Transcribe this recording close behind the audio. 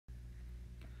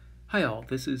Hi all,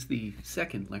 this is the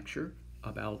second lecture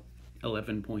about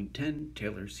 11.10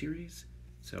 Taylor series.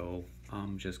 So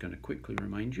I'm just going to quickly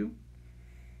remind you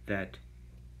that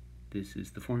this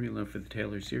is the formula for the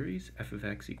Taylor series. F of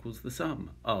x equals the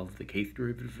sum of the kth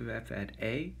derivative of f at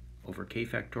a over k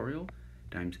factorial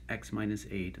times x minus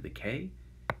a to the k.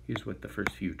 Here's what the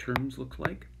first few terms look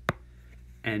like.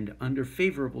 And under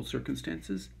favorable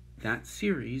circumstances, that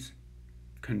series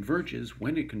converges,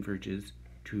 when it converges,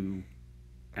 to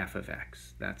f of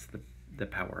x. That's the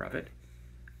power of it.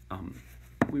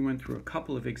 We went through a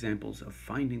couple of examples of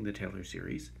finding the Taylor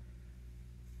series,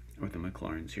 or the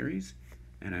Maclaurin series,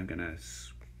 and I'm going to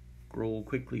scroll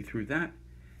quickly through that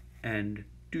and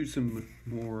do some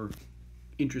more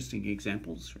interesting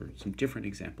examples, or some different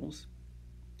examples.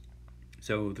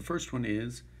 So the first one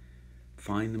is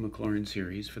find the Maclaurin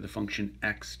series for the function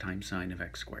x times sine of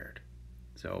x squared.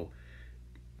 So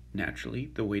naturally,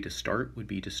 the way to start would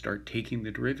be to start taking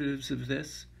the derivatives of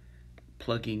this,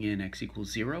 plugging in x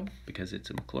equals 0, because it's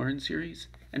a Maclaurin series,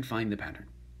 and find the pattern.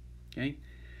 Okay?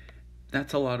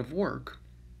 That's a lot of work.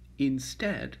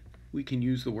 Instead, we can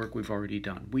use the work we've already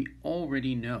done. We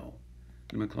already know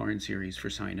the Maclaurin series for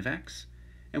sine of x,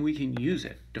 and we can use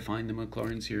it to find the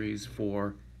Maclaurin series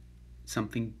for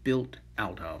something built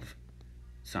out of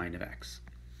sine of x.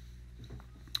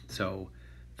 So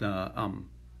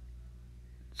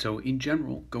So in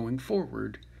general, going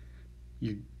forward,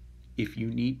 if you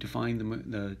need to find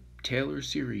the Taylor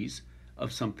series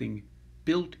of something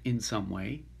built in some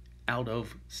way out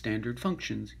of standard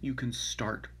functions, you can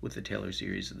start with the Taylor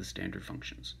series of the standard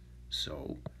functions.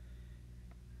 So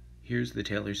here's the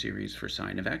Taylor series for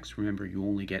sine of x. Remember, you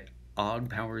only get odd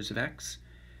powers of x.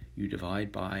 You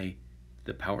divide by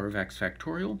the power of x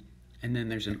factorial, and then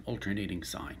there's an alternating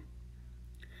sign.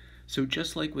 So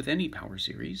just like with any power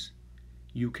series,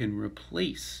 you can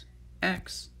replace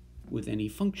x with any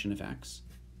function of x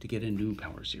to get a new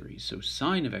power series. So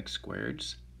sine of x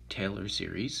squared's Taylor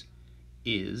series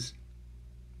is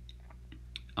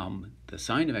the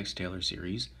sine of x Taylor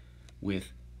series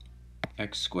with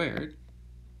x squared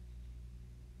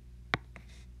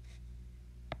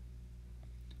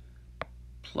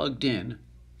plugged in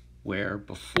where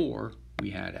before we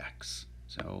had x.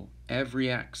 So every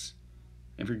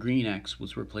green x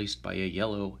was replaced by a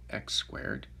yellow x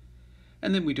squared.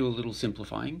 And then we do a little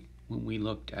simplifying. When we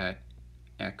looked at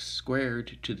x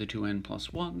squared to the 2n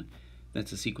plus 1,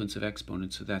 that's a sequence of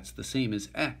exponents, so that's the same as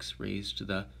x raised to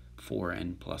the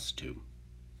 4n plus 2.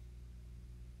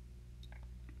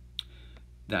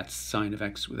 That's sine of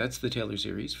x, that's the Taylor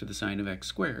series for the sine of x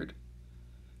squared.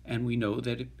 And we know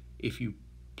that if you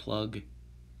plug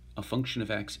a function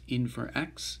of x in for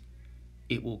x,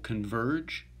 it will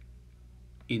converge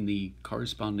in the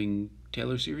corresponding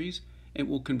Taylor series. It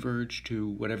will converge to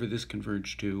whatever this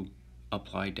converged to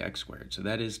applied to x squared. So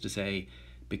that is to say,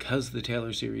 because the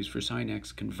Taylor series for sine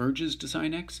x converges to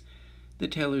sine x, the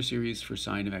Taylor series for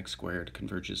sine of x squared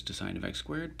converges to sine of x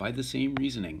squared by the same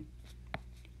reasoning.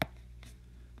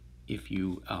 If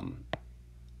you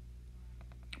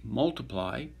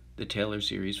multiply the Taylor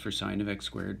series for sine of x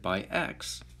squared by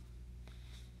x,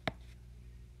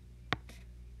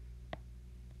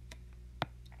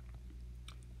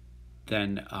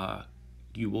 then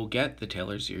you will get the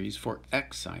Taylor series for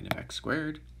x sine of x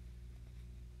squared.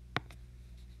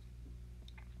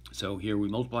 So here we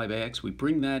multiply by x, we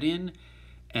bring that in,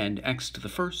 and x to the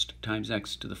first times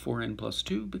x to the 4n plus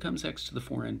 2 becomes x to the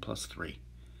 4n plus 3.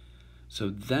 So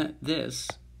this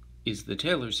is the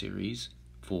Taylor series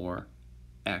for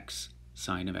x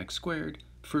sine of x squared.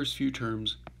 First few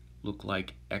terms look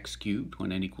like x cubed.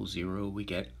 When n equals 0, we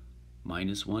get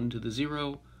minus 1 to the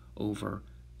 0 over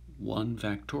 1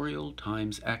 factorial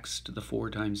times x to the 4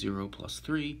 times 0 plus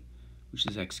 3, which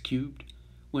is x cubed.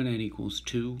 When n equals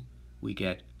 2, we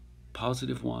get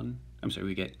positive 1.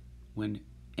 When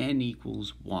n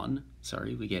equals 1,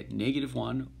 we get negative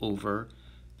 1 over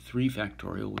 3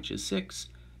 factorial, which is 6,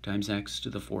 times x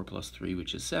to the 4 plus 3,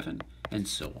 which is 7, and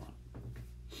so on.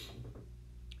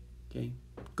 Okay,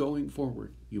 going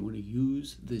forward, you want to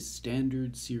use the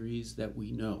standard series that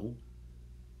we know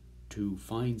to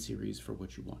find series for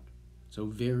what you want. So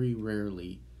very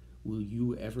rarely will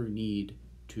you ever need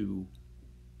to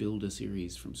build a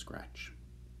series from scratch.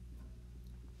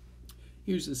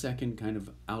 Here's the second kind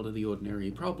of out of the ordinary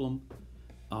problem.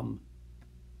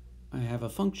 I have a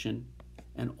function,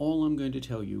 and all I'm going to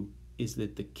tell you is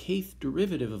that the kth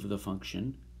derivative of the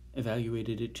function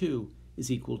evaluated at 2 is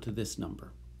equal to this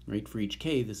number. Right? For each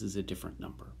k, this is a different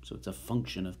number, so it's a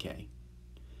function of k.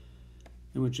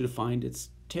 I want you to find its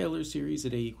Taylor series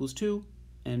at a equals 2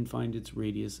 and find its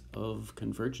radius of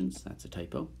convergence. That's a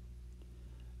typo.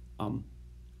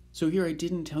 So here I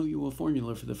didn't tell you a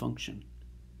formula for the function,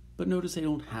 but notice I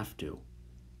don't have to.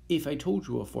 If I told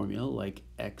you a formula like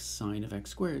x sine of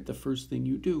x squared, the first thing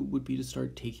you do would be to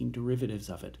start taking derivatives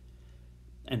of it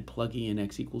and plugging in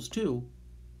x equals 2.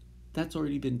 That's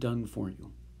already been done for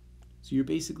you. So you're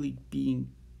basically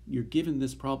you're given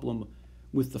this problem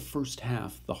with the first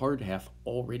half, the hard half,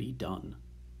 already done.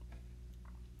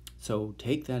 So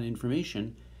take that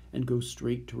information and go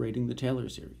straight to writing the Taylor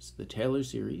series. The Taylor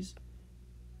series,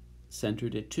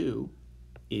 centered at 2,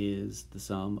 is the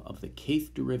sum of the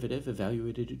kth derivative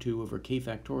evaluated at 2 over k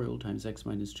factorial times x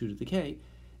minus 2 to the k,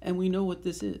 and we know what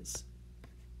this is.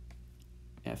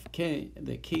 Fk,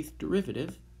 the kth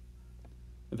derivative,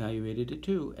 evaluated at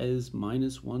 2 as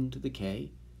minus 1 to the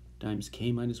k times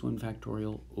k minus 1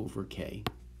 factorial over k.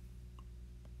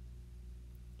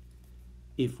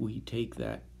 If we take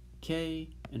that k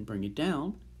and bring it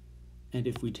down, and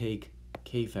if we take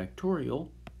k factorial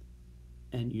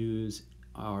and use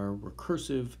our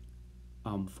recursive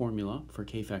formula for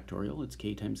k factorial, it's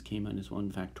k times k minus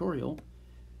 1 factorial,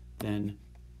 then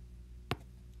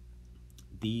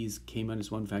these k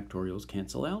minus 1 factorials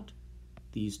cancel out,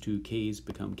 these two k's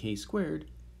become k squared,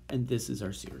 and this is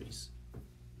our series.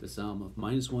 The sum of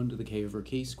minus 1 to the k over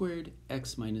k squared,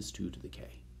 x minus 2 to the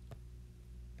k.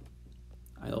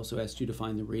 I also asked you to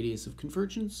find the radius of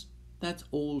convergence. That's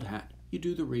old hat. You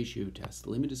do the ratio test.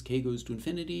 The limit as k goes to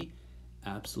infinity,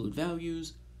 absolute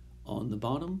values. On the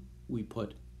bottom, we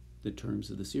put the terms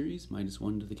of the series, minus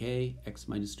 1 to the k, x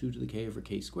minus 2 to the k over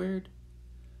k squared.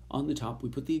 On the top, we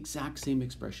put the exact same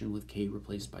expression with k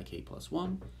replaced by k plus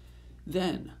 1.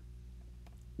 Then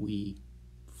we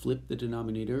flip the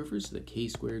denominator over so that k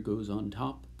squared goes on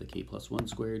top, the k plus 1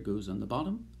 squared goes on the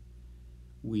bottom.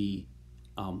 We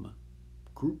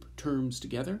group terms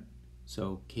together,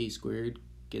 so k squared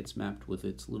gets mapped with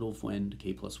its little friend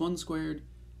k plus 1 squared,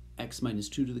 x minus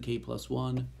 2 to the k plus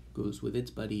 1 goes with its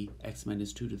buddy x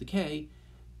minus 2 to the k,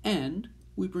 and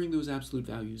we bring those absolute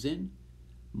values in.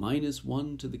 Minus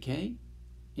 1 to the k,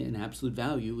 an absolute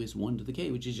value is 1 to the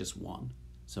k, which is just 1.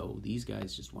 So these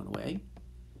guys just went away.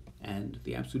 And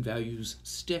the absolute values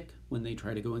stick when they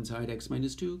try to go inside x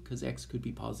minus 2, because x could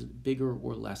be positive, bigger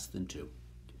or less than 2.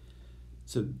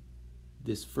 So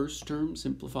this first term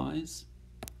simplifies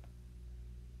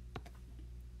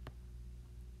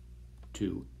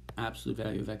to absolute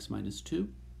value of x minus 2.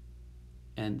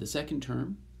 And the second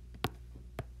term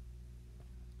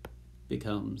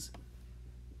becomes,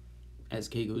 as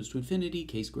k goes to infinity,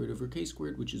 k squared over k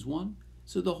squared, which is 1.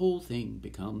 So the whole thing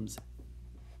becomes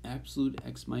absolute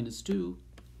x minus 2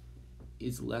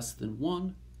 is less than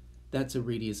 1. That's a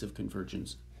radius of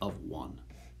convergence of 1.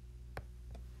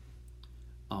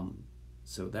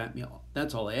 So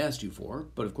that's all I asked you for,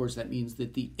 but of course that means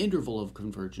that the interval of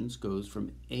convergence goes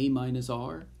from a minus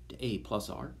r to a plus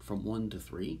r, from 1 to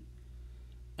 3.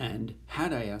 And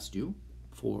had I asked you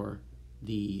for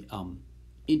the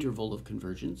interval of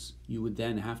convergence, you would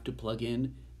then have to plug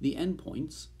in the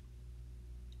endpoints.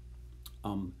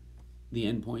 The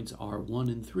endpoints are 1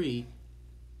 and 3,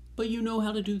 but you know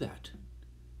how to do that.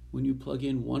 When you plug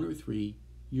in 1 or 3,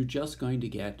 you're just going to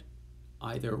get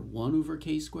either 1 over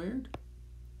k squared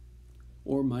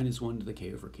or minus 1 to the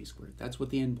k over k squared. That's what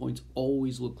the endpoints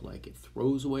always look like. It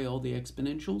throws away all the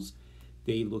exponentials.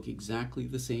 They look exactly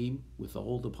the same with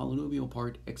all the polynomial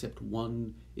part, except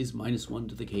one is minus 1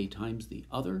 to the k times the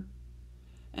other.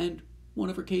 And 1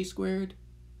 over k squared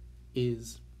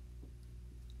is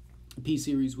p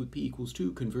series with p equals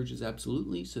 2 converges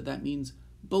absolutely, so that means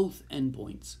both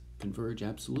endpoints converge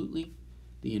absolutely.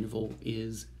 The interval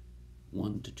is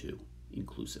 1 to 2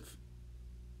 inclusive.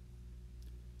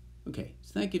 Okay,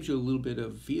 so that gives you a little bit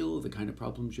of feel of the kind of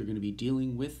problems you're going to be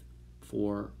dealing with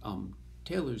for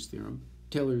Taylor's theorem,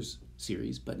 Taylor's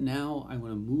series, but now I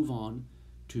want to move on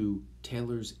to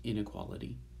Taylor's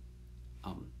inequality.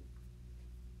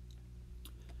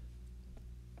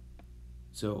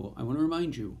 So I want to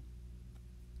remind you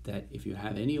that if you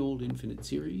have any old infinite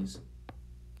series,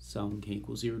 sum k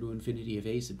equals 0 to infinity of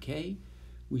a sub k,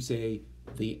 we say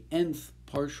the nth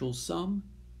partial sum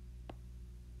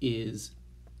is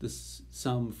the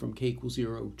sum from k equals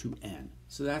 0 to n.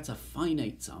 So that's a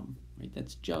finite sum, right?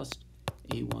 That's just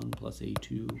a1 plus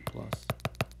a2 plus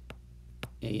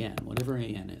an, whatever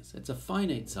an is. It's a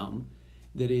finite sum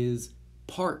that is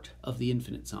part of the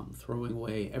infinite sum, throwing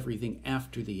away everything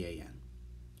after the an.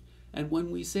 And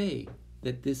when we say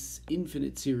that this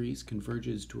infinite series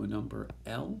converges to a number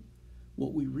L,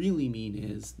 what we really mean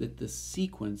is that the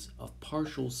sequence of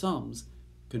partial sums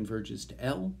converges to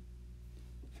L,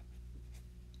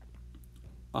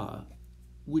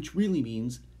 which really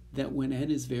means that when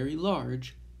n is very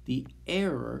large, the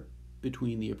error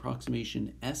between the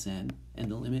approximation Sn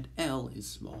and the limit L is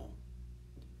small.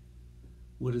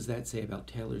 What does that say about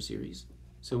Taylor series?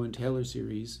 So in Taylor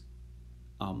series,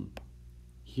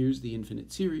 here's the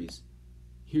infinite series.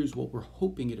 Here's what we're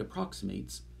hoping it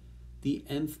approximates. The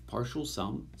nth partial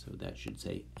sum, so that should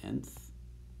say nth,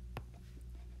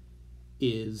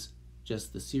 is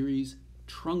just the series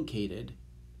truncated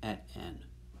at n.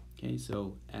 Okay,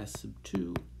 so S sub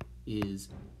 2 is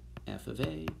f of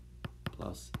a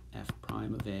plus f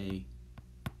prime of a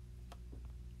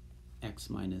x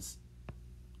minus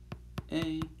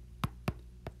a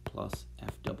plus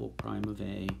f double prime of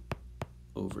a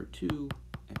over 2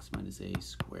 x minus a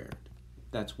squared.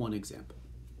 That's one example.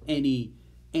 Any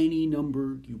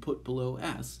number you put below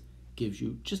s gives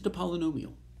you just a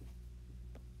polynomial.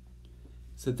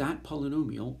 So that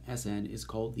polynomial, Sn, is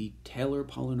called the Taylor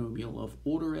polynomial of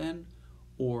order n,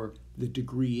 or the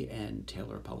degree n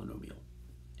Taylor polynomial.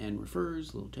 N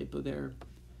refers, little typo there,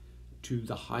 to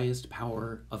the highest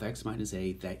power of x minus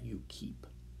a that you keep.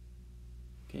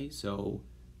 Okay, so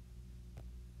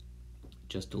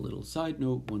just a little side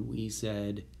note, when we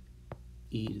said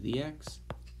e to the x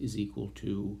is equal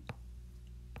to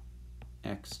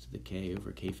x to the k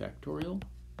over k factorial,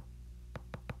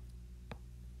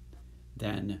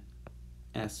 then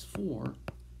S4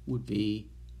 would be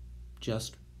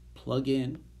just plug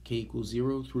in k equals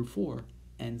 0 through 4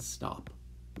 and stop.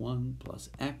 1 plus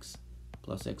x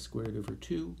squared over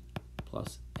 2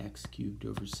 plus x cubed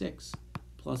over 6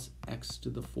 plus x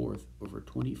to the 4th over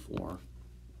 24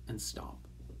 and stop.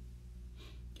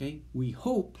 Okay, we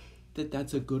hope that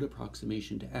that's a good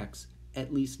approximation to x,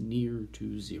 at least near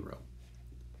to 0.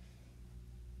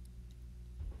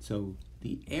 So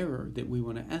the error that we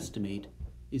want to estimate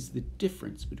is the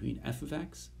difference between f of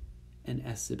x and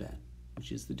s sub n,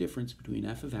 which is the difference between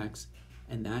f of x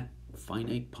and that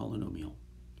finite polynomial.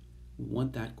 We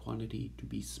want that quantity to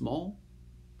be small,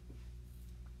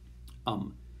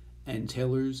 and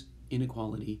Taylor's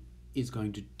inequality is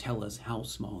going to tell us how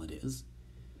small it is.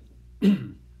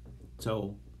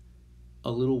 So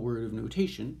a little word of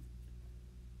notation.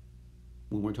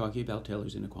 When we're talking about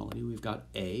Taylor's inequality, we've got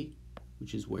a,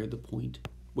 which is where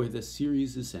the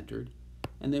series is centered,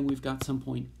 and then we've got some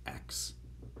point x.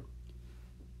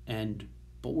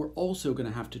 But we're also going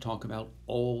to have to talk about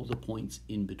all the points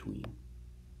in between.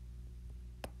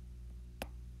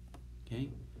 Okay?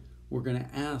 We're going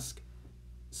to ask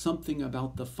something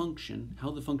about the function, how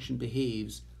the function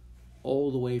behaves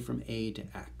all the way from a to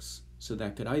x. So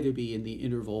that could either be in the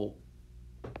interval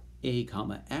a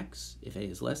comma x, if a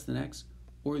is less than x,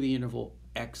 or the interval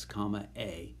x comma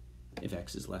a, if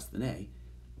x is less than a.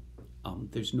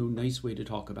 There's no nice way to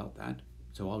talk about that,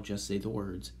 so I'll just say the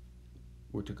words.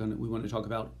 We want to talk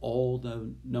about all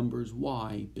the numbers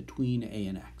y between a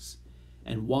and x,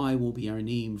 and y will be our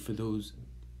name for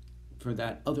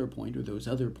that other point, or those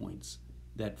other points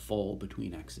that fall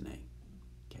between x and a.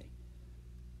 Okay,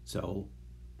 so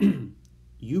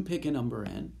you pick a number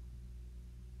n,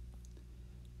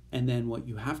 and then what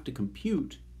you have to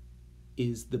compute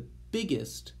is the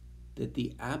biggest that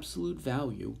the absolute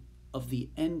value of the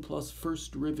n plus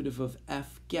first derivative of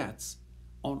f gets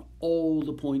on all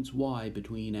the points y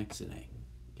between x and a.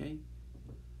 Okay?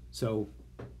 So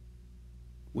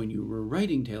when you were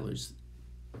writing Taylor's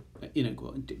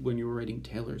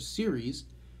series,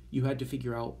 you had to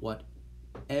figure out what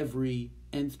every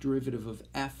nth derivative of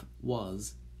f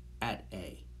was at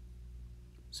a.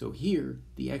 So here,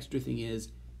 the extra thing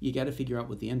is you got to figure out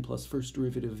what the n plus first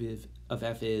derivative of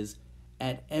f is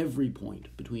at every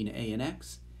point between a and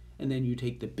x, and then you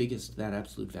take the biggest that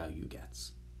absolute value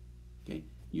gets. Okay?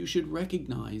 You should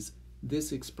recognize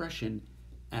this expression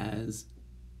as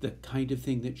the kind of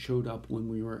thing that showed up when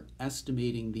we were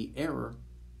estimating the error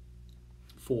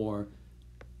for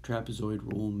trapezoid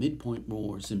rule, midpoint rule,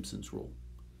 or Simpson's rule.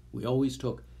 We always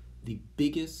took the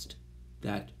biggest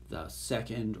that the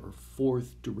second or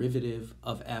fourth derivative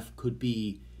of f could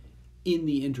be in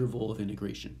the interval of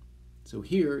integration. So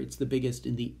here it's the biggest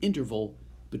in the interval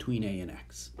between a and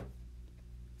x.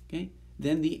 Okay?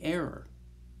 Then the error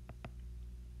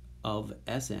of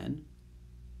Sn,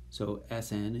 so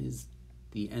Sn is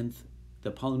the nth,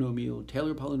 the polynomial,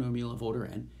 Taylor polynomial of order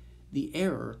n. The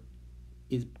error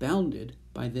is bounded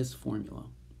by this formula.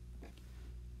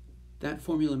 That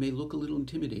formula may look a little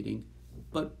intimidating,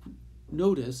 but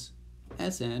notice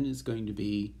Sn is going to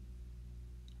be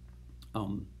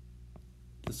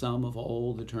the sum of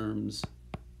all the terms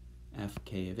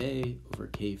fk of a over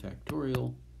k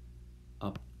factorial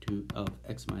up to of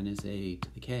x minus a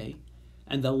to the k.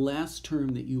 And the last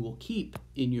term that you will keep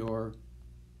in your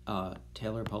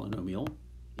Taylor polynomial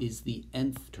is the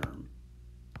nth term.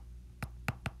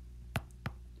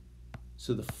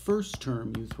 So the first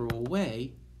term you throw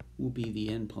away will be the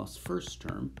n plus first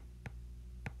term.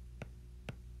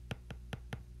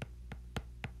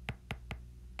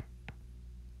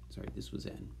 Sorry, this was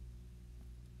n.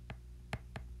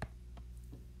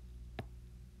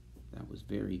 That was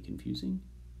very confusing.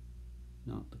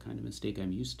 Not the kind of mistake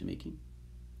I'm used to making.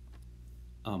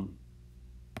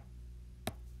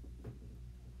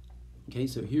 Okay,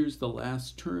 so here's the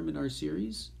last term in our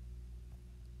series.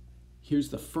 Here's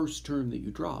the first term that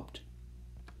you dropped.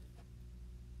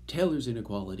 Taylor's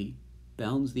inequality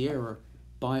bounds the error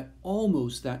by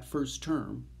almost that first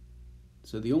term.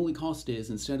 So the only cost is,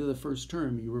 instead of the first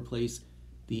term, you replace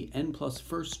the n plus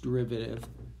first derivative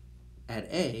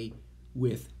at a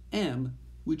with m,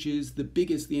 which is the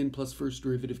biggest the n plus first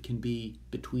derivative can be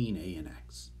between a and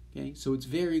x. Okay, so it's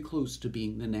very close to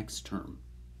being the next term,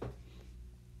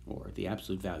 or the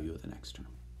absolute value of the next term.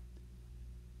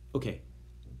 Okay,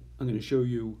 I'm going to show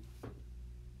you,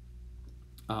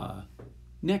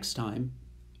 next time,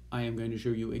 I am going to show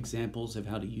you examples of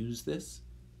how to use this.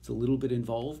 It's a little bit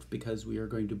involved because we are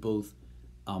going to both,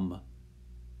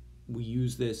 we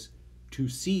use this to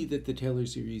see that the Taylor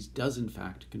series does in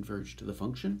fact converge to the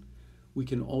function. We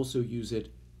can also use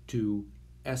it to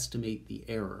estimate the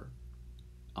error,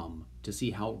 to see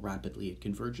how rapidly it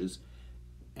converges.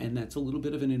 And that's a little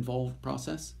bit of an involved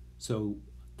process. So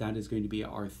that is going to be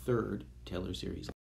our third Taylor series.